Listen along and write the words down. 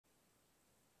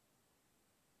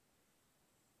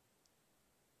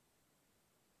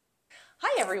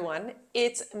Hi everyone,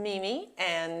 it's Mimi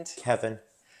and Kevin.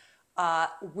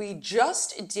 we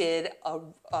just did a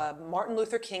Martin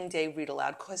Luther King Day read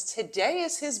aloud because today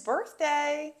is his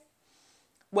birthday.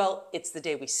 Well, it's the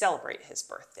day we celebrate his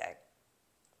birthday.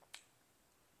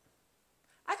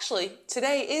 Actually,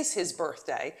 today is his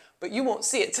birthday, but you won't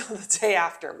see it till the day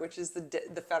after, which is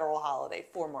the federal holiday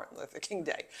for Martin Luther King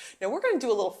Day. Now we're going to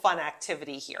do a little fun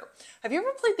activity here. Have you ever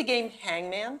played the game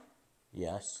Hangman?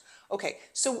 Yes. Okay,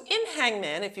 so in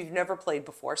Hangman, if you've never played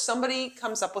before, somebody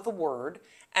comes up with a word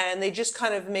and they just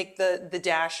kind of make the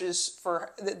dashes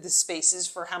for the spaces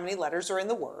for how many letters are in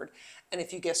the word. And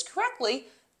if you guess correctly,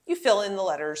 you fill in the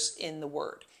letters in the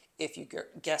word. If you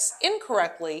guess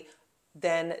incorrectly,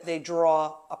 then they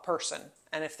draw a person.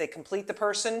 And if they complete the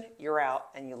person, you're out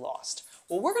and you lost.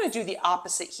 Well, we're going to do the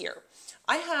opposite here.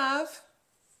 I have,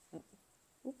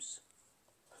 oops,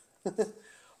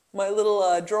 my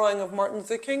little drawing of Martin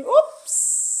Luther King.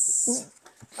 Oops.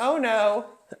 Oh no,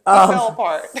 it fell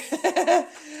apart.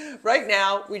 Right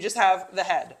now, we just have the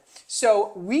head.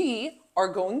 So we are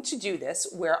going to do this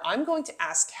where I'm going to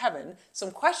ask Kevin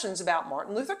some questions about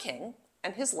Martin Luther King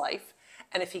and his life.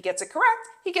 And if he gets it correct,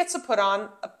 he gets to put on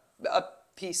a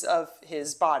piece of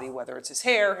his body, whether it's his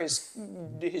hair,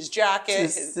 his jacket.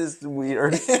 This is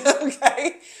weird.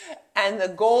 Okay. And the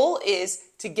goal is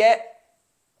to get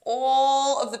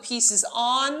all of the pieces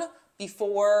on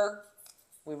before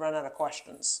we run out of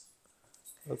questions.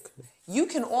 Okay. You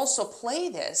can also play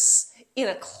this in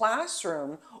a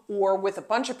classroom or with a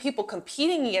bunch of people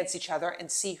competing against each other and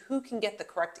see who can get the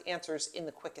correct answers in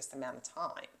the quickest amount of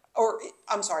time. Or,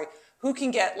 I'm sorry, who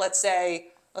can get, let's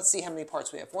see how many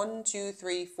parts we have. 1, 2,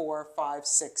 3, 4, 5,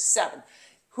 6, 7.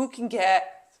 Who can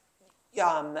get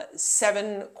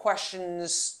 7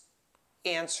 questions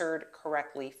answered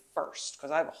correctly first,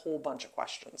 because I have a whole bunch of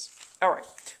questions. All right,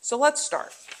 so let's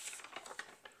start.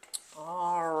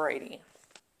 All righty.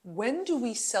 When do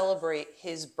we celebrate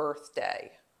his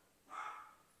birthday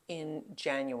in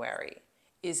January?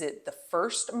 Is it the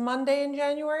first Monday in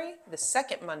January, the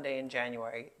second Monday in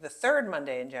January, the third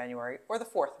Monday in January, or the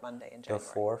fourth Monday in The January?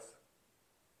 fourth.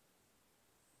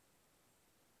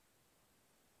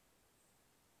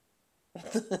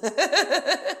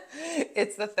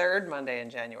 It's the third Monday in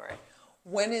January.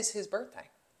 When is his birthday?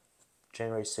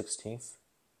 January 16th.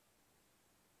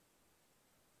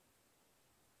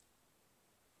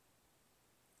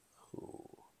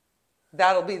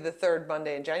 That'll be the third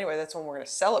Monday in January. That's when we're going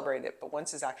to celebrate it. But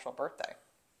when's his actual birthday?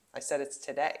 I said it's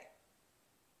today.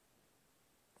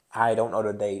 I don't know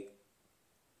the date.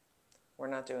 We're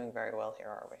not doing very well here,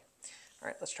 are we? All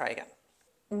right, let's try again.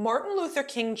 Martin Luther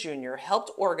King Jr.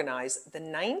 helped organize the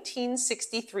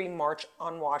 1963 March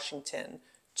on Washington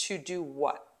to do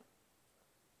what?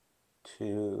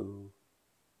 To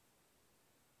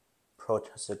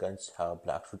protest against how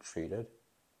blacks were treated.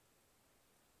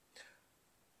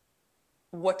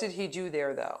 What did he do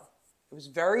there, though? It was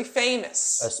very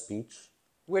famous. A speech.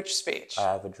 Which speech?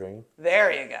 I have a dream.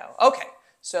 There you go. Okay,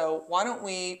 so why don't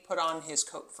we put on his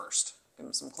coat first? Give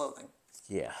him some clothing.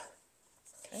 Yeah.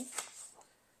 Okay.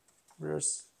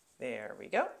 There we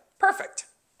go. Perfect.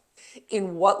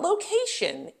 In what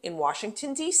location in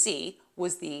Washington, D.C.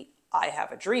 was the I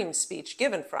Have a Dream speech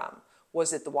given from?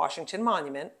 Was it the Washington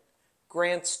Monument,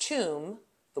 Grant's Tomb,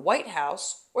 the White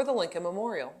House, or the Lincoln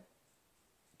Memorial?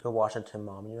 The Washington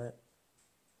Monument.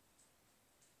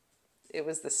 It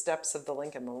was the steps of the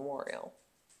Lincoln Memorial.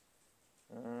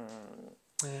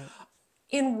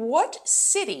 In what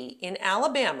city in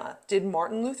Alabama did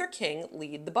Martin Luther King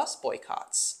lead the bus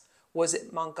boycotts? Was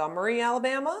it Montgomery,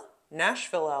 Alabama,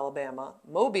 Nashville, Alabama,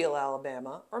 Mobile,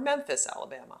 Alabama, or Memphis,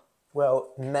 Alabama?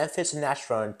 Well, Memphis and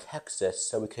Nashville are in Texas,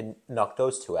 so we can knock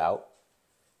those two out.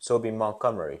 So it'd be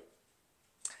Montgomery.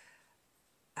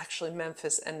 Actually,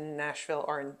 Memphis and Nashville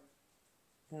are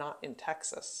not in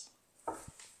Texas.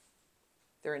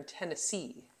 They're in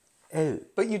Tennessee. Oh.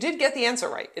 But you did get the answer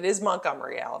right. It is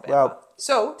Montgomery, Alabama. Well,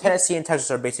 so Tennessee and Texas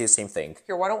are basically the same thing.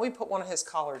 Here, why don't we put one of his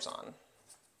collars on?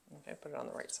 Okay, put it on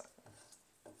the right side.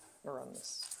 Or on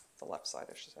the left side,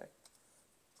 I should say.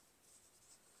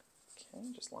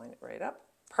 Okay, just line it right up.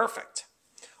 Perfect.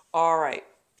 All right.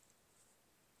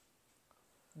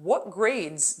 What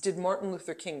grades did Martin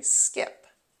Luther King skip?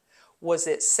 Was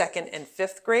it 2nd and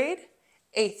 5th grade,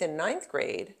 8th and 9th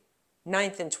grade,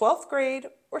 9th and 12th grade,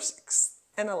 or 6th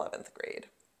and 11th grade?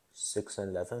 6th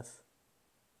and 11th.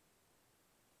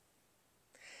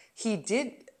 He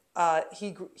did,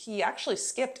 he actually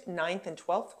skipped 9th and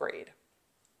 12th grade.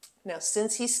 Now,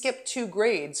 since he skipped 2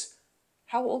 grades,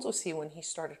 how old was he when he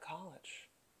started college?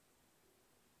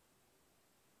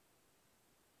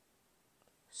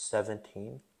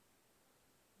 17.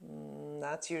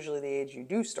 That's usually the age you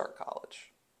do start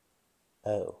college.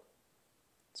 Oh.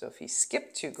 So if he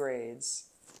skipped 2 grades,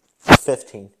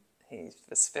 15. he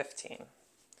was 15.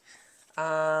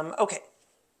 Okay.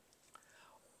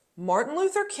 Martin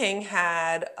Luther King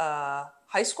had a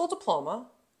high school diploma,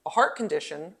 a heart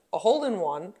condition, a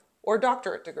hole-in-one, or a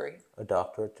doctorate degree. A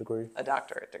doctorate degree. A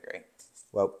doctorate degree.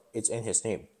 Well, it's in his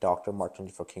name, Dr. Martin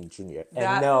Luther King Jr. And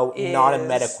That no, not a is-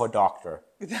 medical doctor.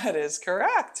 That is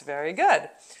correct. Very good.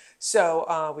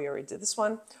 So we already did this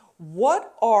one.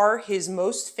 What are his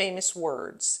most famous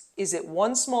words? Is it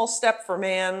one small step for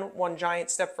man, one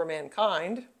giant step for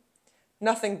mankind?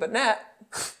 Nothing but net.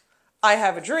 I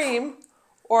have a dream.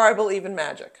 Or I believe in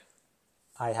magic.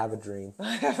 I have a dream.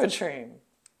 I have a dream.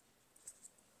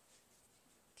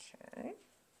 Okay.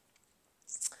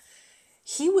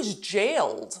 He was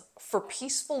jailed for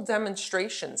peaceful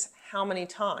demonstrations how many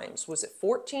times? Was it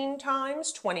 14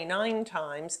 times, 29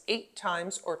 times, 8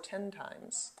 times, or 10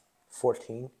 times?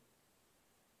 14.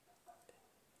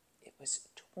 It was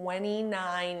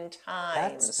 29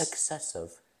 times. That's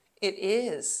excessive. It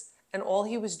is. And all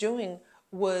he was doing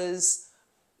was,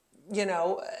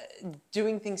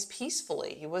 doing things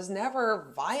peacefully. He was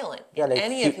never violent in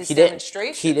any of his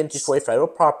demonstrations. He didn't destroy federal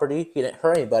property. He didn't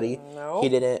hurt anybody. No. He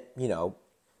didn't,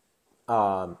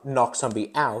 knock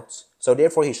somebody out. So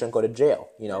therefore, he shouldn't go to jail.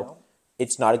 No.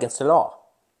 It's not against the law.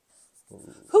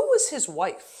 Who was his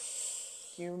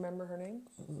wife? Do you remember her name?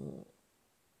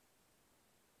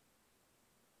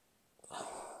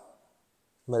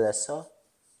 Melissa?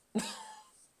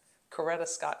 Coretta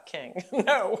Scott King.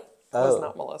 No, it was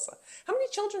not Melissa. How many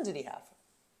children did he have?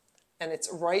 And it's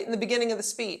right in the beginning of the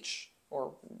speech,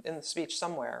 or in the speech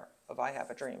somewhere, of I Have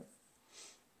a Dream.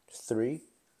 3?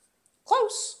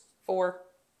 Close. 4.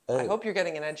 I Oh. hope you're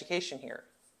getting an education here.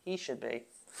 He should be.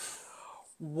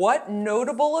 What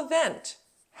notable event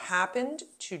happened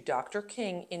to Dr.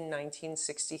 King in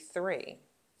 1963?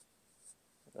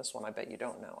 This one I bet you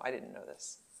don't know. I didn't know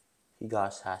this. He got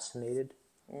assassinated?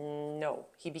 No,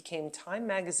 he became Time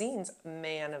Magazine's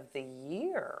Man of the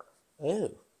Year.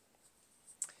 Oh.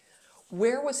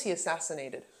 Where was he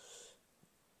assassinated?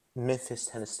 Memphis,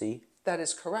 Tennessee. That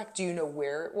is correct. Do you know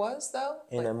where it was, though?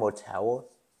 In a motel.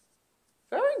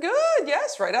 Very good.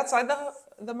 Yes, right outside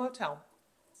the motel.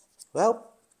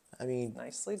 Well, I mean,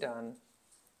 Nicely done.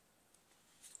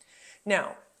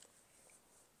 Now,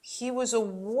 he was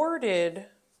awarded,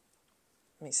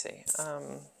 let me see.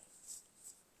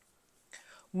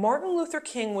 Martin Luther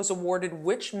King was awarded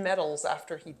which medals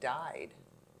after he died?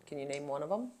 Can you name one of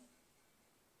them?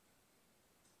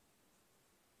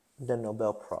 the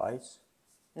Nobel Prize.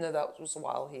 No, that was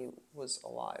while he was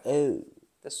alive. Oh.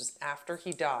 This was after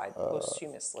he died,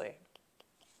 posthumously.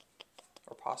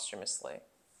 Or posthumously.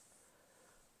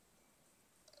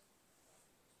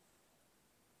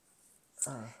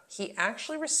 He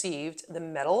actually received the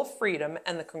Medal of Freedom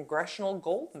and the Congressional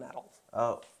Gold Medal.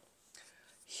 Oh.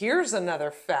 Here's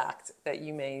another fact that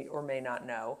you may or may not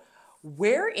know.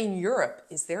 Where in Europe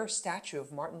is there a statue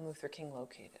of Martin Luther King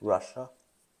located? Russia.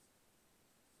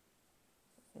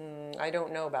 I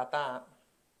don't know about that.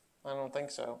 I don't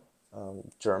think so.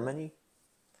 Germany.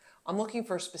 I'm looking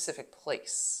for a specific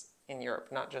place in Europe,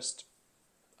 not just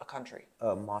a country.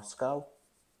 Moscow.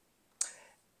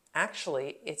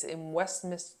 Actually, it's in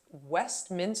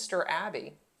Westminster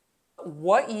Abbey.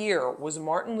 What year was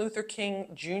Martin Luther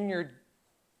King Jr.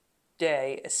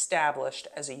 Day established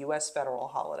as a U.S. federal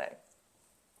holiday?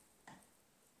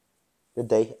 The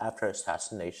day after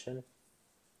assassination.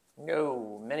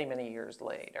 No, many, many years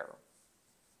later.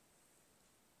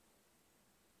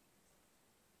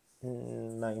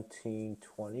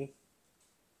 1920.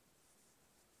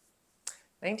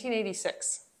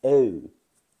 1986. Oh.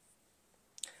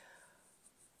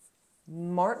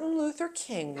 Martin Luther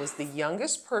King was the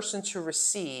youngest person to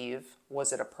receive,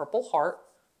 was it a Purple Heart,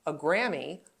 a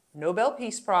Grammy, Nobel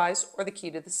Peace Prize, or the Key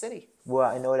to the City? Well,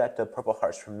 I know that the Purple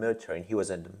Heart's from military, and he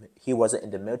wasn't in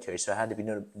the military, so it had to be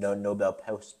no Nobel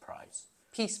Peace Prize.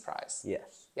 Peace Prize.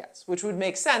 Yes. Yes, which would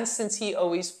make sense since he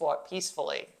always fought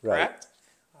peacefully, correct?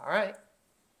 All right.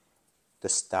 The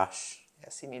stash.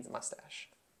 Yes, he needs a mustache.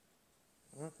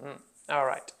 All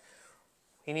right.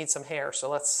 He needs some hair, so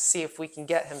let's see if we can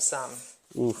get him some.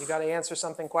 Oof. You got to answer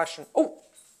something question. Oh,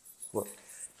 What?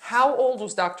 how old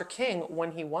was Dr. King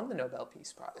when he won the Nobel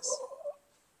Peace Prize?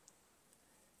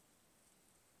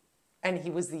 And he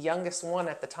was the youngest one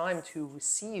at the time to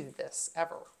receive this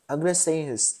ever. I'm gonna say in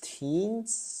his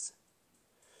teens.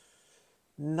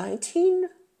 19.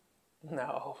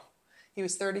 No, he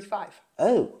was 35.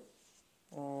 Oh.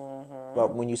 Well,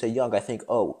 when you say young, I think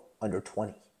under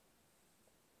 20.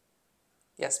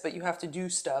 Yes, but you have to do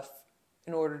stuff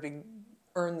in order to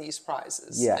earn these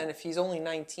prizes. Yeah. And if he's only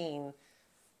 19,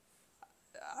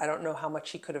 I don't know how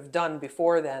much he could have done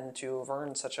before then to have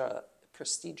earned such a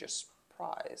prestigious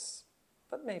prize,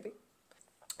 but maybe.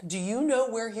 Do you know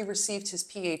where he received his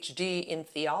PhD in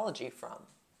theology from?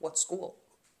 What school?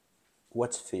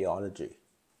 What's theology?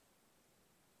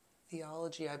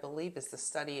 Theology, I believe, is the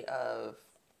study of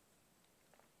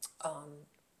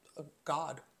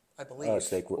God, I believe. Oh,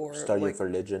 it's like Or study like, of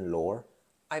religion, lore.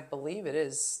 I believe it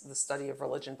is the study of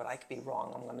religion, but I could be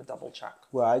wrong. I'm going to double check.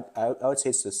 Well, I would say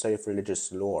it's the study of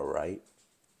religious lore, right?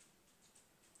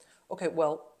 Okay,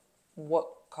 well, what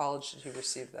college did he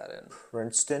receive that in?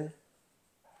 Princeton.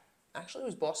 Actually, it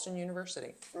was Boston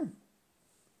University.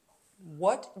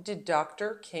 What did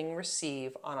Dr. King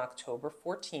receive on October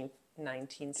 14th,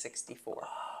 1964?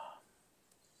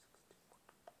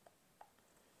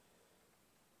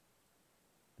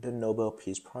 The Nobel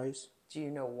Peace Prize. Do you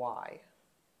know why?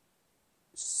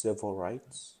 Civil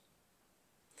rights.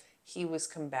 He was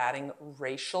combating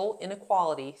racial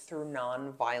inequality through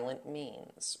nonviolent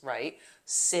means, right?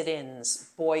 Sit-ins,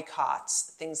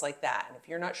 boycotts, things like that. And if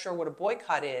you're not sure what a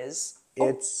boycott is,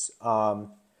 So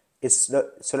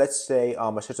let's say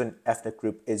a certain ethnic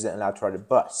group isn't allowed to ride a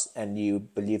bus, and you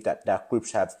believe that that group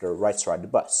should have the rights to ride the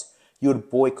bus. You would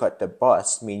boycott the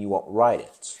bus, mean you won't ride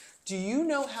it. do you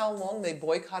know how long they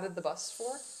boycotted the bus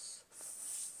for?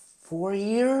 4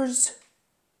 years?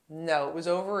 No, it was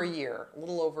over a year, a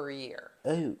little over a year.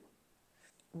 Oh.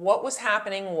 What was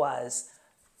happening was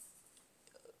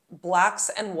blacks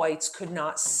and whites could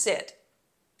not sit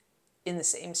in the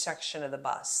same section of the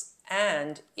bus.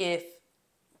 And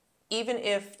even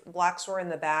if blacks were in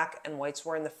the back and whites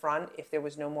were in the front, if there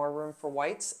was no more room for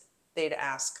whites, they'd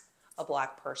ask a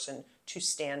black person to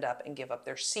stand up and give up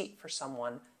their seat for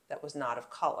someone that was not of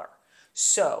color.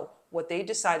 So what they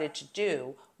decided to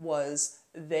do was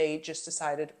they just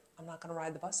decided, I'm not going to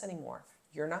ride the bus anymore.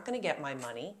 You're not going to get my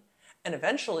money. And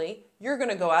eventually, you're going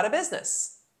to go out of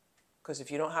business. Because if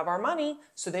you don't have our money,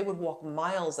 so they would walk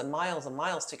miles and miles and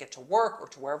miles to get to work or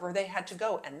to wherever they had to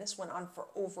go. And this went on for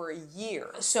over a year.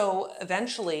 So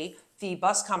eventually, the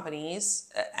bus companies,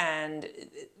 and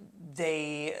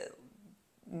they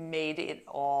made it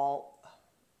all,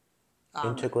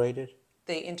 Integrated?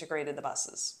 they integrated the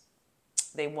buses.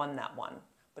 They won that one.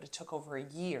 But it took over a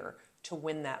year to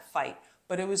win that fight.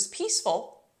 But it was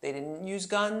peaceful. They didn't use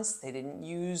guns. They didn't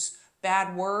use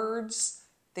bad words.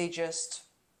 They just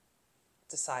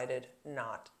decided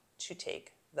not to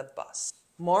take the bus.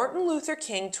 Martin Luther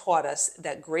King taught us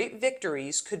that great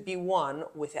victories could be won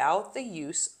without the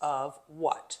use of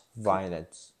what?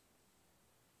 Violence.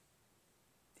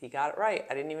 He got it right.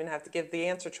 I didn't even have to give the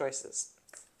answer choices.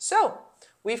 So,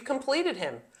 we've completed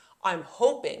him. I'm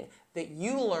hoping that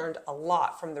you learned a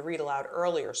lot from the read aloud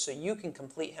earlier so you can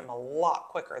complete him a lot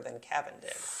quicker than Kevin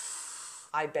did.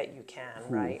 I bet you can,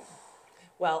 right?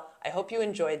 Well, I hope you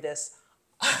enjoyed this.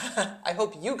 I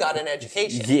hope you got an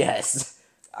education. Yes.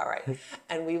 All right.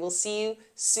 And we will see you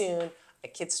soon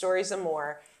at Kid Stories and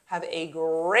More. Have a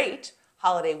great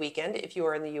holiday weekend. If you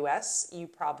are in the U.S., you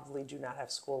probably do not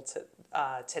have school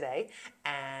today.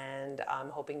 And I'm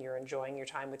hoping you're enjoying your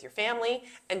time with your family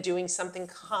and doing something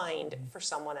kind for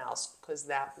someone else, because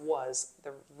that was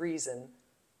the reason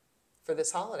for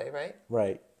this holiday, right?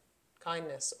 Right.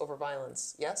 Kindness over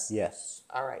violence. Yes? Yes.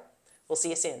 All right. We'll see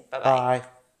you soon. Bye-bye. Bye.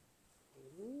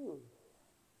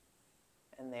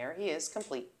 And there he is,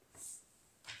 complete.